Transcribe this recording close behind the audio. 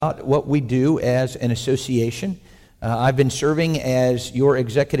what we do as an association. I've been serving as your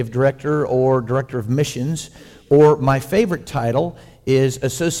executive director or director of missions, or my favorite title is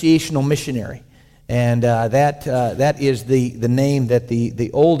associational missionary. And that is the name that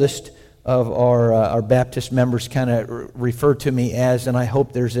the oldest of our Baptist members kind of refer to me as, and I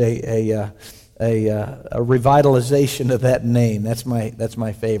hope there's a revitalization of that name. That's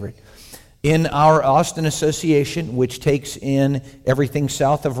my favorite. In our Austin Association, which takes in everything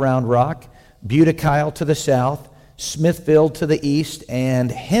south of Round Rock, Butte-Kyle to the south, Smithville to the east, and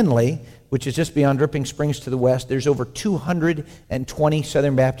Henley, which is just beyond Dripping Springs to the west, there's over 220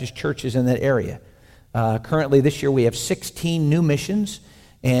 Southern Baptist churches in that area. Currently this year we have 16 new missions,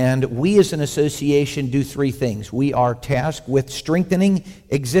 and we as an association do three things. We are tasked with strengthening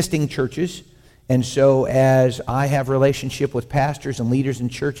existing churches, and so as I have relationship with pastors and leaders in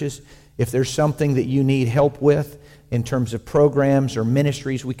churches, if there's something that you need help with in terms of programs or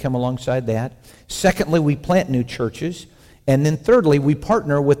ministries, we come alongside that. Secondly, we plant new churches. And then thirdly, we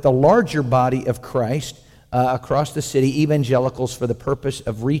partner with the larger body of Christ across the city, evangelicals, for the purpose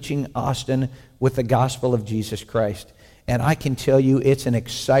of reaching Austin with the gospel of Jesus Christ. And I can tell you it's an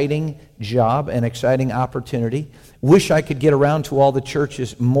exciting job, an exciting opportunity. Wish I could get around to all the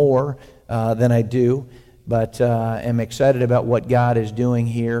churches more than I do. But am excited about what God is doing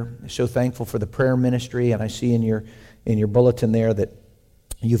here. So thankful for the prayer ministry, and I see in your bulletin there that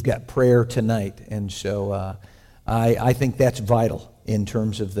you've got prayer tonight, and so I think that's vital in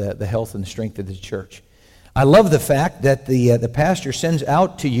terms of the health and the strength of the church. I love the fact that the pastor sends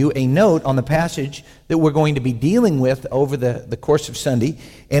out to you a note on the passage that we're going to be dealing with over the course of Sunday,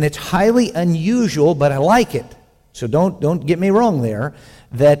 and it's highly unusual, but I like it. So don't get me wrong there,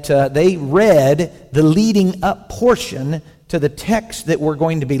 that they read the leading up portion to the text that we're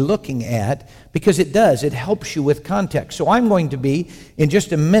going to be looking at, because it helps you with context. So I'm going to be, in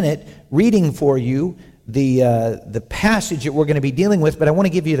just a minute, reading for you the passage that we're going to be dealing with, but I want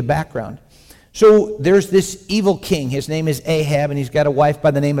to give you the background. So there's this evil king. His name is Ahab, and he's got a wife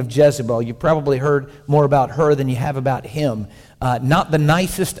by the name of Jezebel. You've probably heard more about her than you have about him. Not the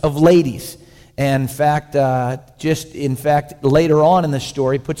nicest of ladies. And in fact, later on in the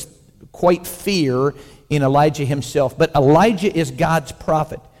story, puts quite fear in Elijah himself. But Elijah is God's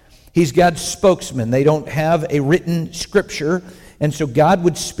prophet. He's God's spokesman. They don't have a written scripture, and so God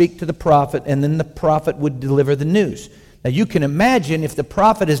would speak to the prophet, and then the prophet would deliver the news. Now you can imagine if the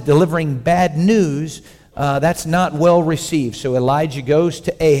prophet is delivering bad news, that's not well received. So Elijah goes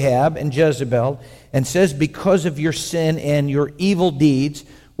to Ahab and Jezebel and says, because of your sin and your evil deeds,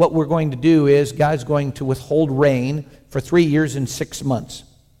 what we're going to do is God's going to withhold rain for 3 years and 6 months.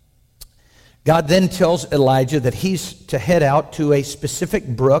 God then tells Elijah that he's to head out to a specific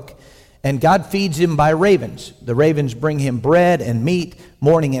brook, and God feeds him by ravens. The ravens bring him bread and meat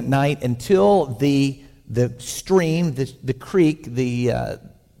morning and night until the stream, the creek, the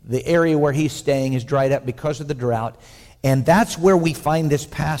area where he's staying is dried up because of the drought. And that's where we find this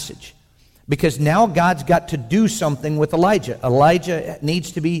passage. Because now God's got to do something with Elijah. Elijah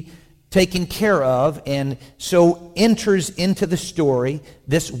needs to be taken care of, and so enters into the story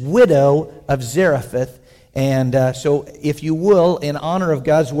this widow of Zarephath. And so if you will, in honor of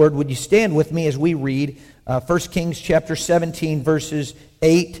God's word, would you stand with me as we read 1 Kings chapter 17, verses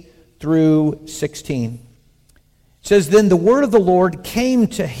 8 through 16. It says, Then the word of the Lord came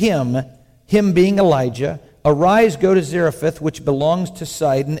to him being Elijah, Arise, go to Zarephath, which belongs to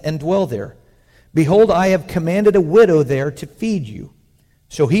Sidon, and dwell there. Behold, I have commanded a widow there to feed you.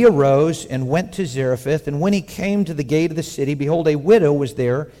 So he arose and went to Zarephath, and when he came to the gate of the city, behold, a widow was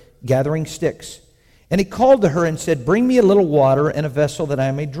there gathering sticks. And he called to her and said, Bring me a little water and a vessel that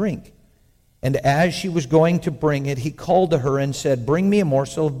I may drink. And as she was going to bring it, he called to her and said, Bring me a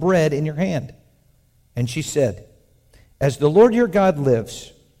morsel of bread in your hand. And she said, As the Lord your God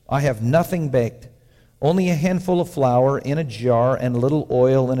lives, I have nothing baked, only a handful of flour in a jar and a little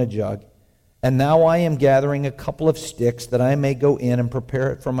oil in a jug. And now I am gathering a couple of sticks that I may go in and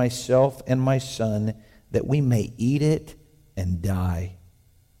prepare it for myself and my son, that we may eat it and die.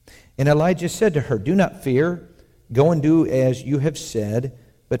 And Elijah said to her, Do not fear, go and do as you have said,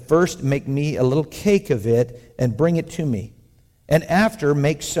 but first make me a little cake of it and bring it to me. And after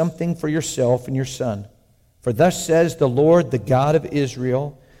make something for yourself and your son. For thus says the Lord, the God of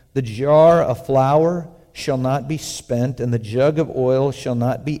Israel, the jar of flour shall not be spent, and the jug of oil shall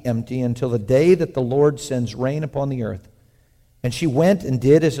not be empty until the day that the Lord sends rain upon the earth. And she went and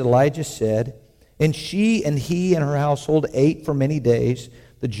did as Elijah said, and she and he and her household ate for many days.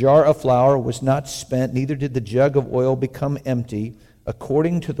 The jar of flour was not spent, neither did the jug of oil become empty,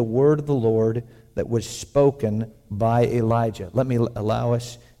 according to the word of the Lord that was spoken by Elijah. Let me allow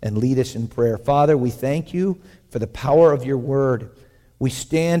us and lead us in prayer. Father, we thank you for the power of your word. We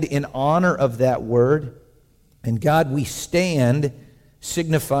stand in honor of that word. And God, we stand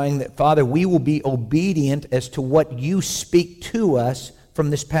signifying that, Father, we will be obedient as to what you speak to us from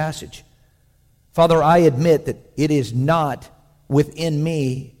this passage. Father, I admit that it is not within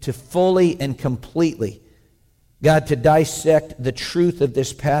me to fully and completely, God, to dissect the truth of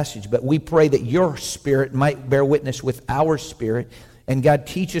this passage, but we pray that your Spirit might bear witness with our spirit, and God,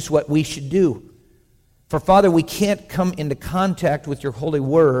 teach us what we should do. For Father, we can't come into contact with your holy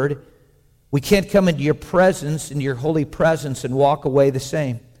word. We can't come into your presence, into your holy presence, and walk away the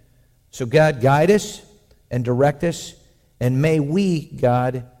same. So God, guide us and direct us, and may we,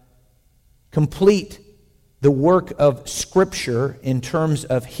 God, complete the work of Scripture in terms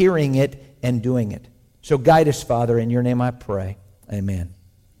of hearing it and doing it. So guide us, Father, in your name I pray. Amen.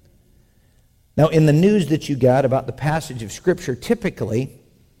 Now, in the news that you got about the passage of Scripture, typically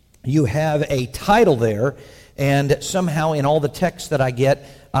you have a title there, and somehow in all the texts that I get,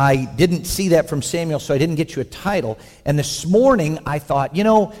 I didn't see that from Samuel, so I didn't get you a title. And this morning I thought,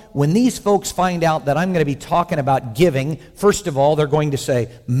 when these folks find out that I'm going to be talking about giving, first of all, they're going to say,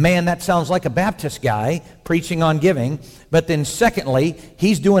 man, that sounds like a Baptist guy preaching on giving. But then secondly,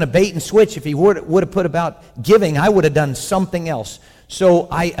 he's doing a bait and switch. If he would have put about giving, I would have done something else. So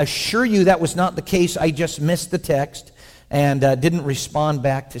I assure you that was not the case. I just missed the text and didn't respond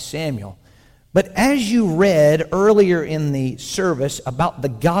back to Samuel. But as you read earlier in the service about the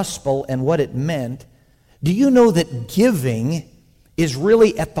gospel and what it meant, do you know that giving is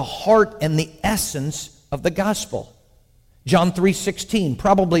really at the heart and the essence of the gospel? John 3:16,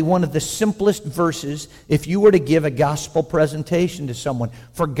 probably one of the simplest verses if you were to give a gospel presentation to someone.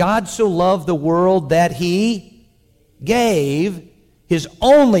 For God so loved the world that he gave his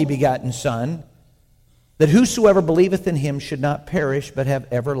only begotten Son, that whosoever believeth in him should not perish but have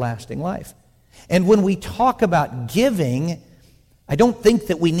everlasting life. And when we talk about giving, I don't think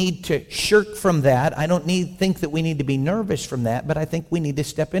that we need to shirk from that. I don't think that we need to be nervous from that, but I think we need to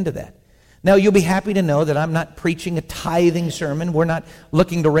step into that. Now, you'll be happy to know that I'm not preaching a tithing sermon. We're not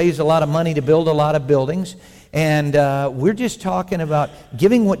looking to raise a lot of money to build a lot of buildings. And we're just talking about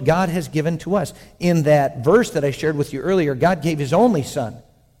giving what God has given to us. In that verse that I shared with you earlier, God gave his only Son.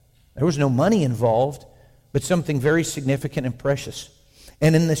 There was no money involved, but something very significant and precious.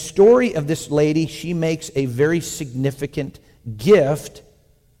 And in the story of this lady, she makes a very significant gift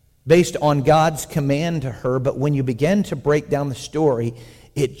based on God's command to her. But when you begin to break down the story,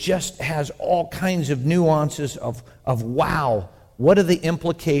 it just has all kinds of nuances of wow, what are the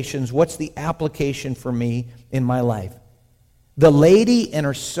implications? What's the application for me in my life? The lady and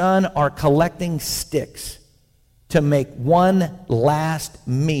her son are collecting sticks to make one last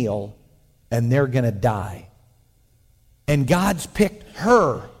meal, and they're going to die. And God's picked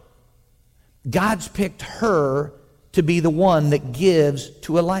her. God's picked her to be the one that gives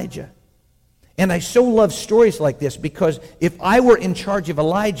to Elijah. And I so love stories like this because if I were in charge of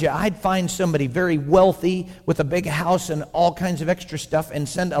Elijah, I'd find somebody very wealthy with a big house and all kinds of extra stuff and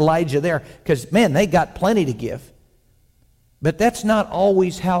send Elijah there because, man, they got plenty to give. But that's not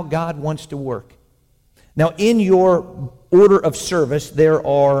always how God wants to work. Now, in your order of service, there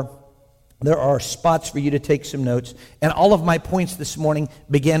are spots for you to take some notes. And all of my points this morning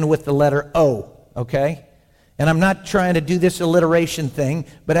begin with the letter O, okay? And I'm not trying to do this alliteration thing,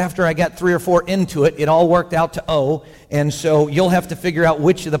 but after I got 3 or 4 into it, it all worked out to O. And so you'll have to figure out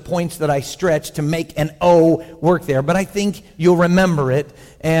which of the points that I stretch to make an O work there. But I think you'll remember it.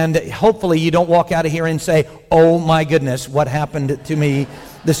 And hopefully you don't walk out of here and say, oh my goodness, what happened to me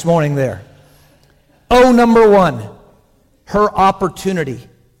this morning there? O number 1, her opportunity.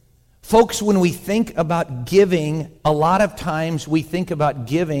 Folks, when we think about giving, a lot of times we think about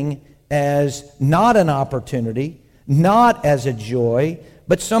giving as not an opportunity, not as a joy,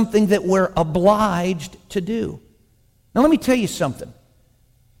 but something that we're obliged to do. Now, let me tell you something.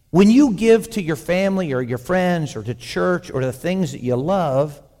 When you give to your family or your friends or to church or to the things that you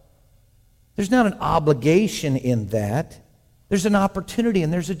love, there's not an obligation in that. There's an opportunity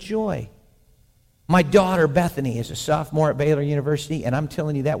and there's a joy. My daughter, Bethany, is a sophomore at Baylor University, and I'm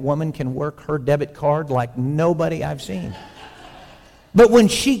telling you, that woman can work her debit card like nobody I've seen. But when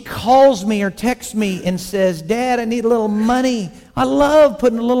she calls me or texts me and says, Dad, I need a little money, I love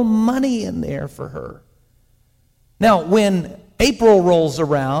putting a little money in there for her. Now, when April rolls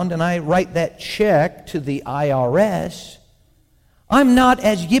around and I write that check to the IRS, I'm not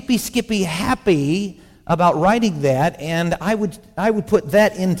as yippee-skippy happy about writing that, and I would put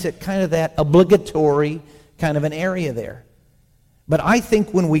that into kind of that obligatory kind of an area there. But I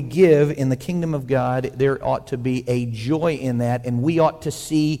think when we give in the kingdom of God, there ought to be a joy in that, and we ought to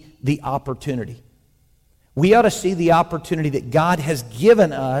see the opportunity. We ought to see the opportunity that God has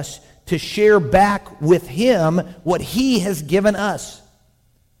given us to share back with Him what He has given us.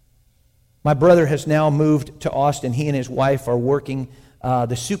 My brother has now moved to Austin. He and his wife are working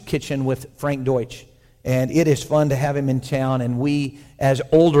the soup kitchen with Frank Deutsch. And it is fun to have him in town, and we, as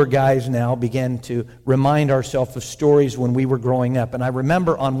older guys now, begin to remind ourselves of stories when we were growing up. And I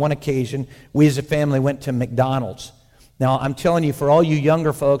remember on one occasion, we as a family went to McDonald's. Now, I'm telling you, for all you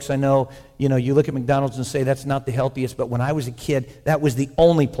younger folks, I know, you look at McDonald's and say that's not the healthiest, but when I was a kid, that was the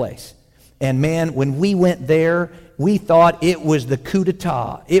only place. And man, when we went there, we thought it was the coup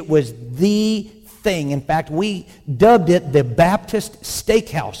d'etat. It was the thing. In fact, we dubbed it the Baptist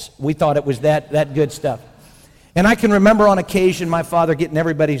Steakhouse. We thought it was that good stuff. And I can remember on occasion my father getting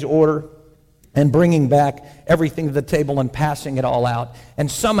everybody's order and bringing back everything to the table and passing it all out. And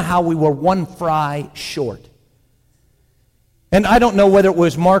somehow we were one fry short. And I don't know whether it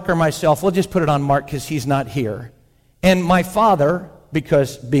was Mark or myself. We'll just put it on Mark because he's not here. And my father,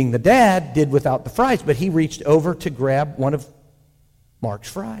 because being the dad, did without the fries, but he reached over to grab one of Mark's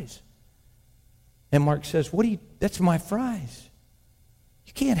fries. And Mark says, that's my fries.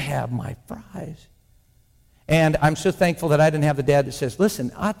 You can't have my fries. And I'm so thankful that I didn't have the dad that says, listen,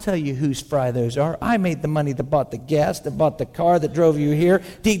 I'll tell you whose fry those are. I made the money that bought the gas, that bought the car, that drove you here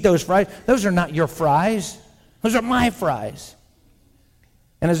to eat those fries. Those are not your fries. Those are my fries.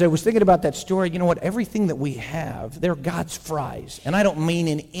 And as I was thinking about that story, you know what? Everything that we have, they're God's fries. And I don't mean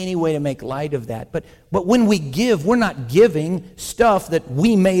in any way to make light of that. But when we give, we're not giving stuff that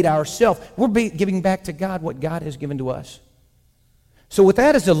we made ourselves. We're giving back to God what God has given to us. So with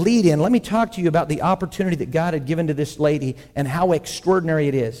that as a lead-in, let me talk to you about the opportunity that God had given to this lady and how extraordinary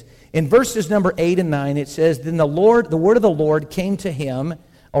it is. In verses number 8 and 9, it says, Then the word of the Lord came to him,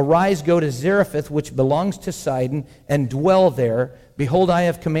 Arise, go to Zarephath, which belongs to Sidon, and dwell there. Behold, I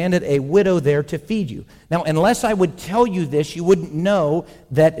have commanded a widow there to feed you. Now, unless I would tell you this, you wouldn't know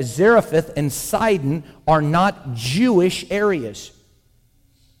that Zarephath and Sidon are not Jewish areas.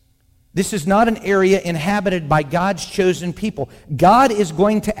 This is not an area inhabited by God's chosen people. God is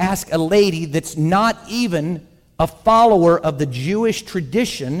going to ask a lady that's not even a follower of the Jewish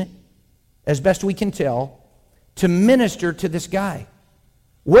tradition, as best we can tell, to minister to this guy.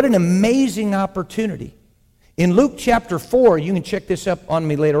 What an amazing opportunity. In Luke chapter 4, you can check this up on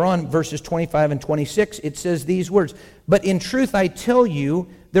me later on, verses 25 and 26, it says these words, But in truth I tell you,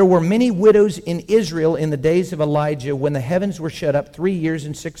 there were many widows in Israel in the days of Elijah when the heavens were shut up 3 years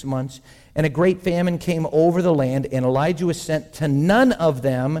and 6 months, and a great famine came over the land, and Elijah was sent to none of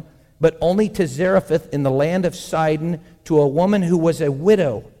them, but only to Zarephath in the land of Sidon, to a woman who was a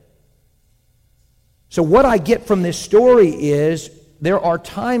widow. So what I get from this story is, there are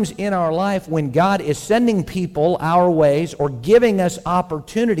times in our life when God is sending people our ways or giving us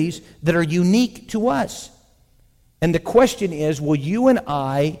opportunities that are unique to us. And the question is, will you and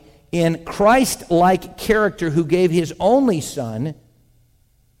I, in Christ-like character who gave His only Son,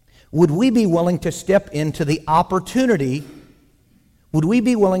 would we be willing to step into the opportunity? Would we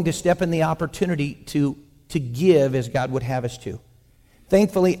be willing to step in the opportunity to give as God would have us to?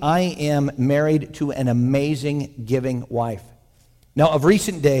 Thankfully, I am married to an amazing giving wife. Now, of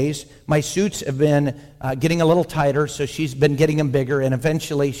recent days, my suits have been getting a little tighter, so she's been getting them bigger, and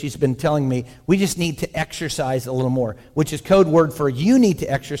eventually she's been telling me, we just need to exercise a little more, which is code word for you need to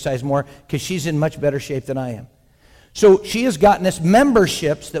exercise more, because she's in much better shape than I am. So she has gotten us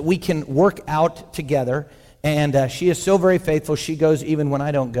memberships that we can work out together, and she is so very faithful, she goes even when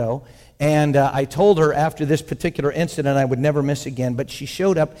I don't go. And I told her after this particular incident I would never miss again, but she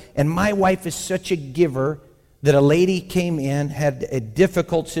showed up, and my wife is such a giver that a lady came in, had a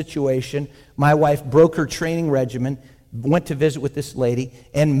difficult situation. My wife broke her training regimen, went to visit with this lady,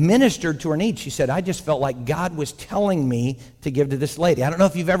 and ministered to her needs. She said, I just felt like God was telling me to give to this lady. I don't know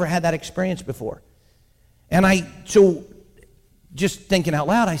if you've ever had that experience before. And so just thinking out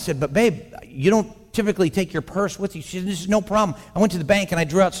loud, I said, but babe, you don't typically take your purse with you. She said, this is no problem. I went to the bank and I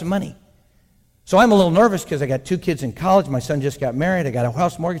drew out some money. So I'm a little nervous because I got 2 kids in college. My son just got married. I got a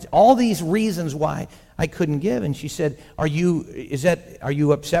house mortgage. All these reasons why I couldn't give. And she said, are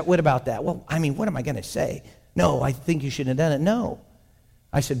you upset about that? Well, I mean, what am I going to say? No, I think you shouldn't have done it. No.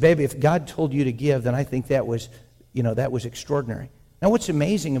 I said, baby, if God told you to give, then I think that was extraordinary. Now, what's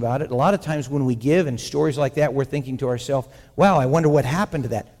amazing about it, a lot of times when we give in stories like that, we're thinking to ourselves, wow, I wonder what happened to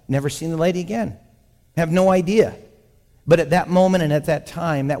that. Never seen the lady again. Have no idea. But at that moment and at that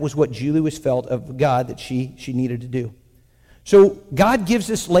time, that was what Julie was felt of God that she needed to do. So God gives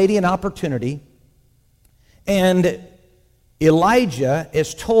this lady an opportunity, and Elijah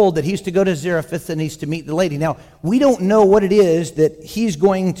is told that he's to go to Zarephath and he's to meet the lady. Now, we don't know what it is that he's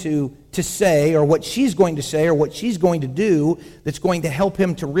going to say, or what she's going to say, or what she's going to do that's going to help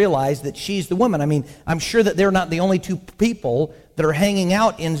him to realize that she's the woman. I mean, I'm sure that they're not the only two people that are hanging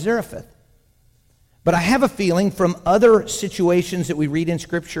out in Zarephath. But I have a feeling from other situations that we read in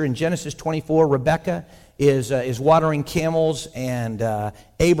Scripture, in Genesis 24, Rebekah is watering camels, and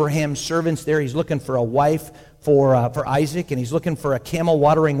Abraham's servants there, he's looking for a wife for Isaac, and he's looking for a camel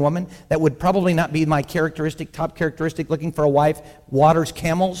watering woman. That would probably not be my top characteristic, looking for a wife waters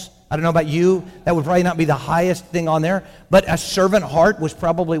camels. I don't know about you. That would probably not be the highest thing on there, but a servant heart was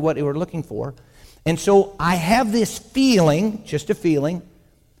probably what they were looking for. And so I have this feeling, just a feeling,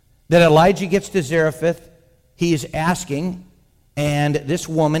 that Elijah gets to Zarephath, he is asking, and this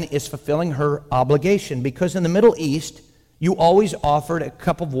woman is fulfilling her obligation, because in the Middle East, you always offered a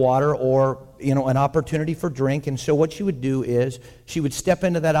cup of water or, an opportunity for drink. And so what she would do is she would step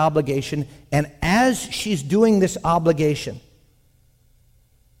into that obligation, and as she's doing this obligation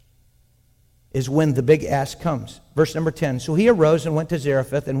is when the big ask comes. Verse number 10, so he arose and went to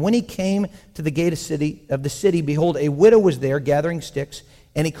Zarephath, and when he came to the gate of the city, behold, a widow was there gathering sticks,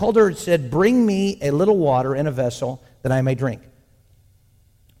 and he called her and said, bring me a little water in a vessel that I may drink.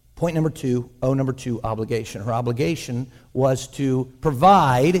 Point number two, number two, obligation. Her obligation was to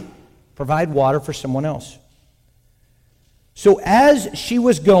provide water for someone else. So as she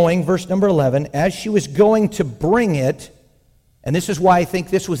was going, verse number 11, as she was going to bring it, and this is why I think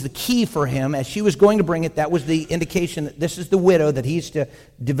this was the key for him, as she was going to bring it, that was the indication that this is the widow that he's to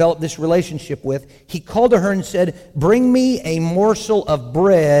develop this relationship with. He called to her and said, bring me a morsel of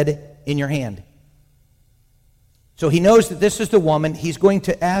bread in your hand. So he knows that this is the woman. He's going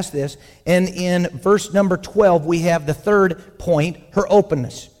to ask this. And in verse number 12, we have the third point, her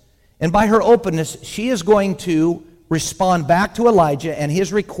openness. And by her openness, she is going to respond back to Elijah and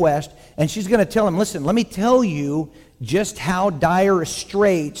his request. And she's going to tell him, listen, let me tell you just how dire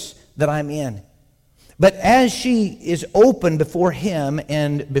straits that I'm in. But as she is open before him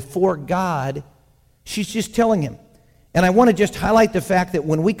and before God, she's just telling him. And I want to just highlight the fact that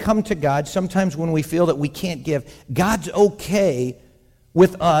when we come to God, sometimes when we feel that we can't give, God's okay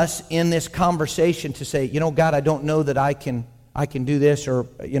with us in this conversation to say, God, I don't know that I can do this, or,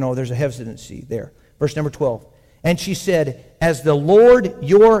 there's a hesitancy there. Verse number 12. And she said, as the Lord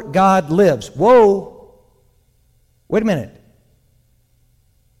your God lives. Whoa. Wait a minute.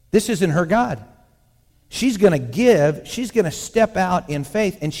 This isn't her God. She's going to give. She's going to step out in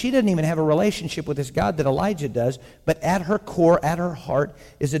faith. And she doesn't even have a relationship with this God that Elijah does. But at her core, at her heart,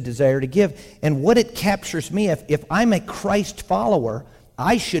 is a desire to give. And what it captures me, if I'm a Christ follower,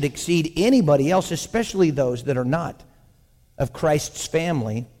 I should exceed anybody else, especially those that are not of Christ's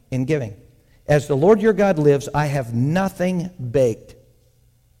family, in giving. As the Lord your God lives, I have nothing baked,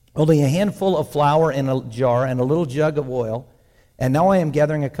 only a handful of flour in a jar and a little jug of oil. And now I am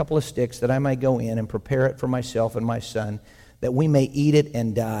gathering a couple of sticks that I may go in and prepare it for myself and my son, that we may eat it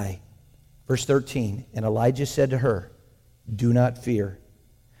and die. Verse 13, and Elijah said to her, do not fear.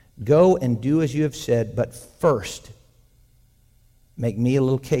 Go and do as you have said, but first make me a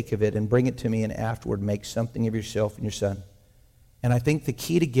little cake of it and bring it to me, and afterward make something of yourself and your son. And I think the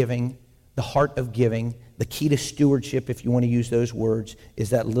key to giving, the heart of giving, the key to stewardship, if you want to use those words, is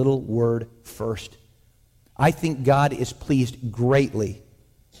that little word first. I think God is pleased greatly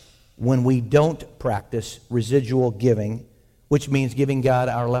when we don't practice residual giving, which means giving God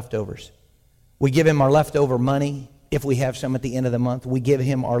our leftovers. We give him our leftover money if we have some at the end of the month. We give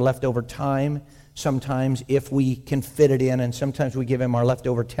him our leftover time sometimes if we can fit it in, and sometimes we give him our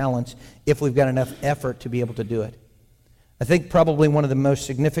leftover talents if we've got enough effort to be able to do it. I think probably one of the most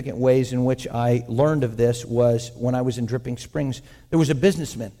significant ways in which I learned of this was when I was in Dripping Springs. There was a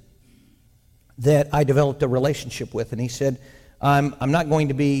businessman that I developed a relationship with, and he said, I'm not going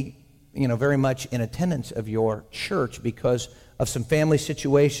to be very much in attendance of your church because of some family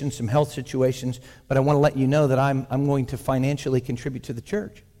situations, some health situations, but I want to let you know that I'm going to financially contribute to the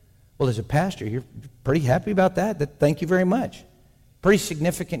church. Well, as a pastor, you're pretty happy about that? Thank you very much. Pretty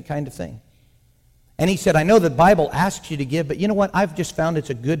significant kind of thing. And he said, I know the Bible asks you to give, but you know what? I've just found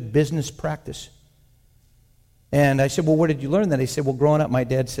it's a good business practice. And I said, well, where did you learn that? He said, well, growing up, my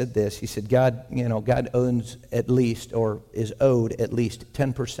dad said this. He said, God owns at least, or is owed at least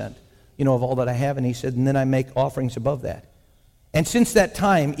 10%, of all that I have. And he said, and then I make offerings above that. And since that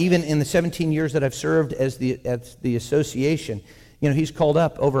time, even in the 17 years that I've served as the association, he's called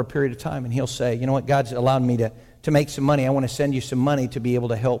up over a period of time, and he'll say, you know what, God's allowed me to make some money. I want to send you some money to be able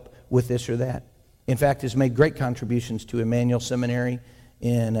to help with this or that. In fact, has made great contributions to Emmanuel Seminary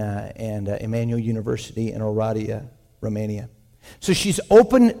and Emmanuel University in Oradea, Romania. So she's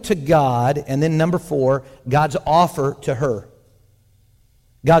open to God, and then number 4, God's offer to her.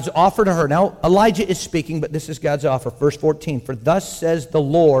 God's offer to her. Now, Elijah is speaking, but this is God's offer. Verse 14, for thus says the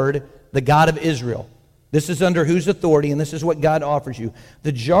Lord, the God of Israel. This is under whose authority, and this is what God offers you.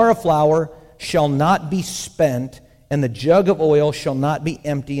 The jar of flour shall not be spent, and the jug of oil shall not be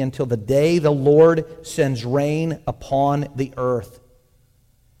empty until the day the Lord sends rain upon the earth.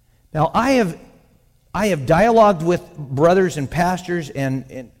 Now, I have dialogued with brothers and pastors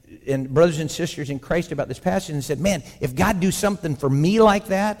and brothers and sisters in Christ about this passage and said, man, if God do something for me like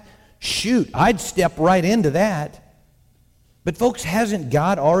that, shoot, I'd step right into that. But folks, hasn't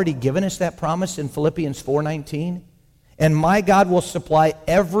God already given us that promise in Philippians 4:19? And my God will supply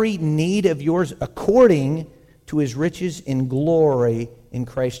every need of yours according to his riches in glory in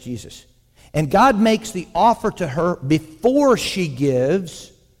Christ Jesus. And God makes the offer to her before she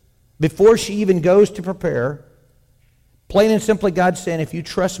gives, before she even goes to prepare. Plain and simply, God's saying, if you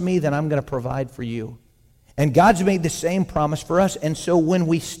trust me, then I'm going to provide for you. And God's made the same promise for us. And so when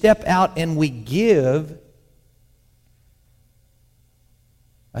we step out and we give,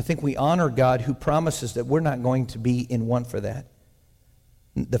 I think we honor God who promises that we're not going to be in want for that.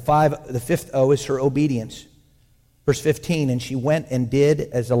 The 5th O is her obedience. Verse 15, and she went and did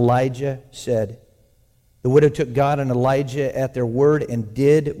as Elijah said. The widow took God and Elijah at their word and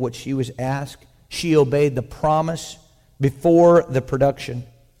did what she was asked. She obeyed the promise before the production.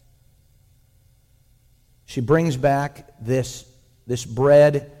 She brings back this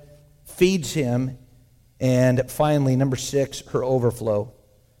bread, feeds him, and finally, number 6, her overflow.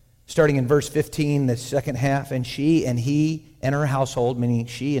 Starting in verse 15, the second half, and she and he and her household, meaning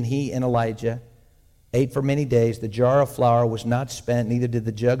she and he and Elijah, ate for many days. The jar of flour was not spent, neither did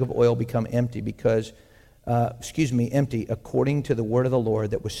the jug of oil become empty empty, according to the word of the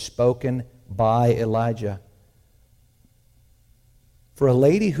Lord that was spoken by Elijah. For a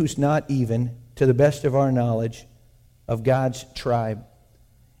lady who's not even, to the best of our knowledge, of God's tribe.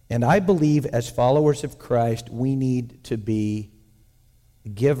 And I believe as followers of Christ, we need to be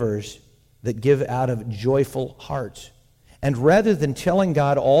givers that give out of joyful hearts. And rather than telling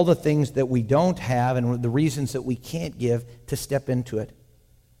God all the things that we don't have and the reasons that we can't give, to step into it.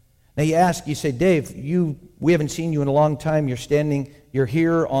 Now you say, Dave, we haven't seen you in a long time. You're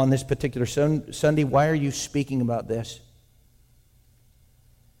here on this particular Sunday. Why are you speaking about this?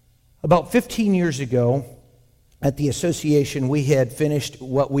 About 15 years ago, at the association, we had finished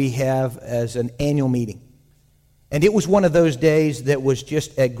what we have as an annual meeting. And it was one of those days that was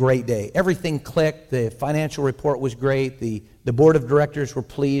just a great day. Everything clicked. The financial report was great. The board of directors were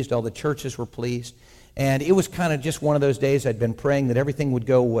pleased. All the churches were pleased. And it was kind of just one of those days I'd been praying that everything would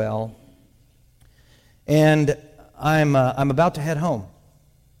go well. And I'm about to head home.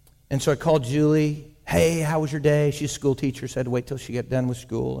 And so I called Julie. Hey, how was your day? She's a school teacher, so I had to wait till she got done with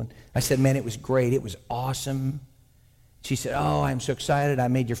school. And I said, man, it was great. It was awesome. She said, oh, I'm so excited. I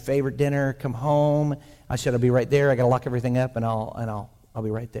made your favorite dinner. Come home. I said, I'll be right there. I got to lock everything up, and I'll be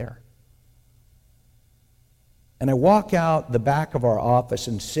right there. And I walk out the back of our office,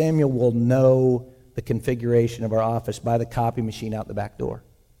 and Samuel will know the configuration of our office by the copy machine out the back door.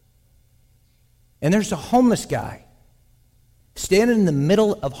 And there's a homeless guy standing in the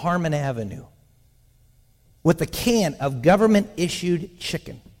middle of Harmon Avenue with a can of government-issued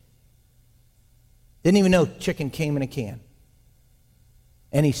chicken. Didn't even know chicken came in a can.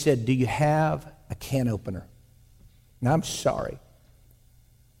 And he said, do you have a can opener? And I'm sorry.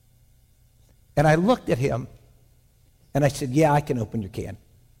 And I looked at him, and I said, yeah, I can open your can.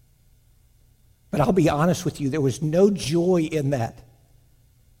 But I'll be honest with you, there was no joy in that.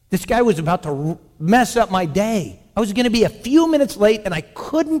 This guy was about to mess up my day. I was going to be a few minutes late, and I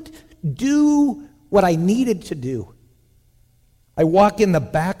couldn't do what I needed to do. I walk in the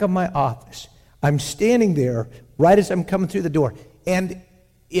back of my office. I'm standing there right as I'm coming through the door. And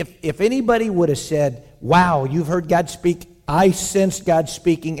if anybody would have said, wow, you've heard God speak, I sensed God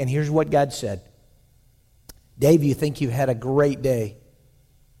speaking, and here's what God said. Dave, you think you've had a great day,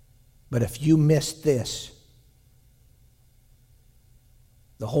 but if you missed this,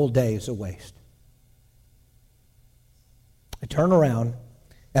 the whole day is a waste. I turn around,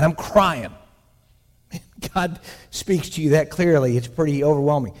 and I'm crying. God speaks to you that clearly. It's pretty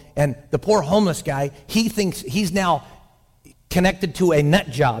overwhelming. And the poor homeless guy, he thinks he's now connected to a nut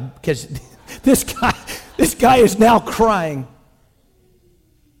job because this guy is now crying.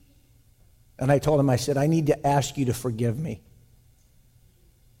 And I told him, I said, I need to ask you to forgive me.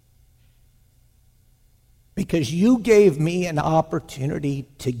 Because you gave me an opportunity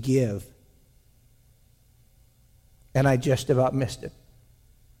to give. And I just about missed it.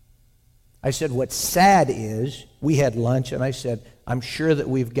 I said, what's sad is, we had lunch, and I said, I'm sure that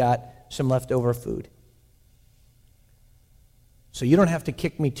we've got some leftover food. So you don't have to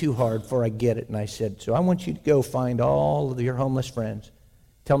kick me too hard before I get it. And I said, so I want you to go find all of your homeless friends.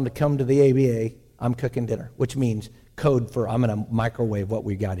 Tell them to come to the ABA. I'm cooking dinner, which means code for I'm going to microwave what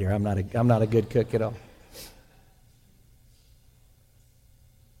we got here. I'm not a good cook at all.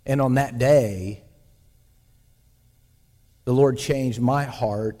 And on that day, the Lord changed my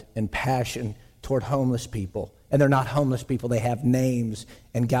heart and passion toward homeless people. And they're not homeless people. They have names.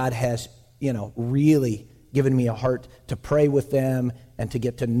 And God has, really given me a heart to pray with them and to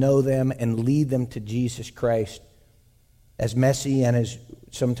get to know them and lead them to Jesus Christ, as messy and as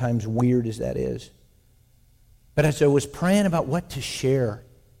sometimes weird as that is. But as I was praying about what to share,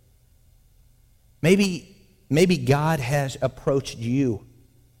 maybe God has approached you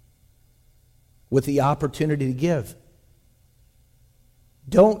with the opportunity to give.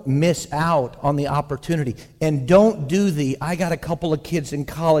 Don't miss out on the opportunity. And don't do I got a couple of kids in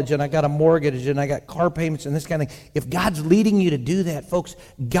college and I got a mortgage and I got car payments and this kind of thing. If God's leading you to do that, folks,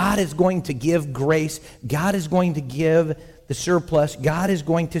 God is going to give grace. God is going to give the surplus. God is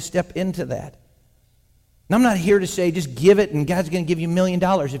going to step into that. And I'm not here to say just give it and God's going to give you $1 million.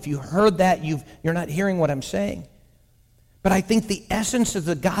 If you heard that, you're not hearing what I'm saying. But I think the essence of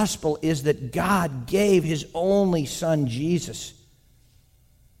the gospel is that God gave his only son, Jesus.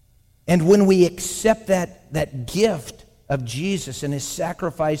 And when we accept that gift of Jesus and his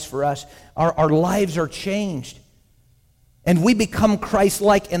sacrifice for us, our lives are changed. And we become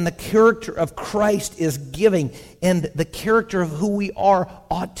Christ-like, and the character of Christ is giving, and the character of who we are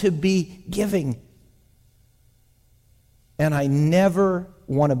ought to be giving. And I never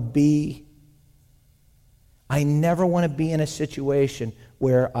want to be in a situation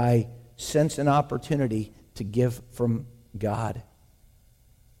where I sense an opportunity to give from God.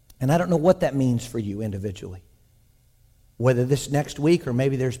 And I don't know what that means for you individually. Whether this next week or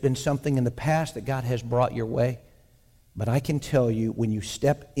maybe there's been something in the past that God has brought your way. But I can tell you, when you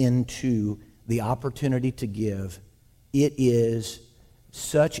step into the opportunity to give, it is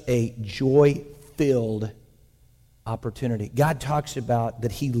such a joy-filled opportunity. God talks about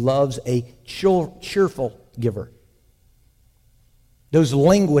that he loves a cheerful giver. Those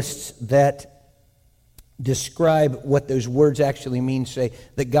linguists that describe what those words actually mean say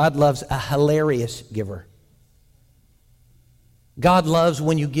that God loves a hilarious giver. God loves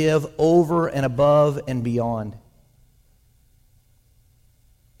when you give over and above and beyond.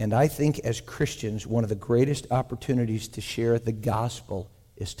 And I think as Christians, one of the greatest opportunities to share the gospel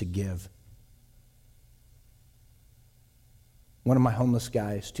is to give. One of my homeless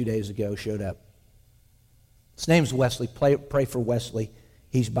guys 2 days ago showed up. His name's Wesley. Pray for Wesley.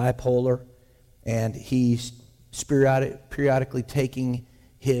 He's bipolar. And he's periodically taking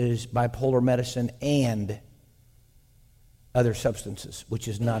his bipolar medicine and other substances, which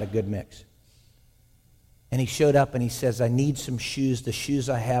is not a good mix. And he showed up and he says, I need some shoes. The shoes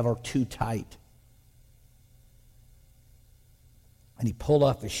I have are too tight. And he pulled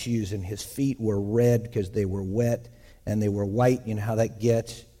off his shoes, and his feet were red because they were wet, and they were white. You know how that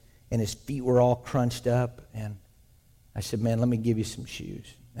gets. And his feet were all crunched up. And I said, man, let me give you some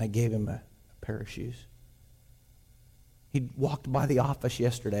shoes. And I gave him a pair of shoes. He walked by the office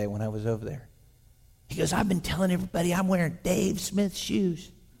yesterday when I was over there. He goes, I've been telling everybody I'm wearing Dave Smith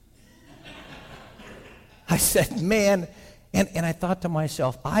shoes. I said, man, and I thought to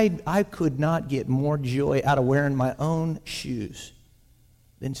myself, I could not get more joy out of wearing my own shoes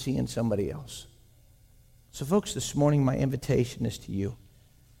than seeing somebody else. So folks, this morning my invitation is to you.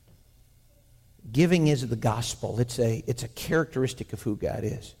 Giving is the gospel. It's a characteristic of who God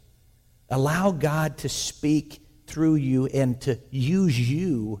is. Allow God to speak through you and to use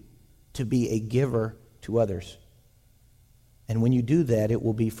you to be a giver to others. And when you do that, it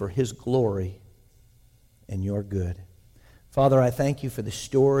will be for his glory and your good. Father, I thank you for the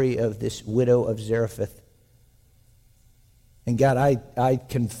story of this widow of Zarephath. And God, I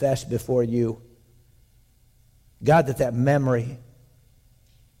confess before you, God, that memory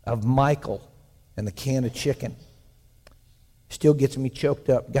of Michael and the can of chicken still gets me choked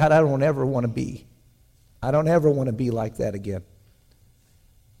up. God, I don't ever want to be like that again.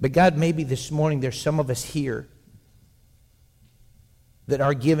 But God, maybe this morning there's some of us here that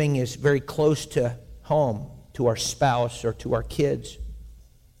our giving is very close to home, to our spouse or to our kids.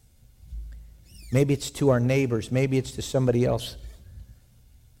 Maybe it's to our neighbors. Maybe it's to somebody else.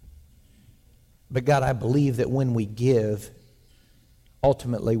 But God, I believe that when we give,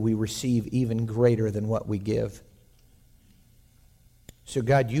 ultimately we receive even greater than what we give. So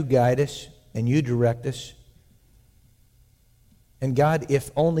God, you guide us and you direct us. And God,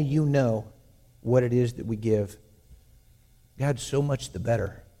 if only you know what it is that we give, God, so much the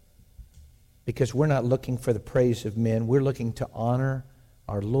better. Because we're not looking for the praise of men. We're looking to honor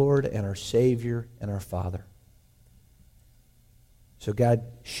our Lord and our Savior and our Father. So God,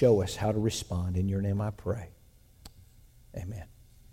 show us how to respond. In your name I pray. Amen.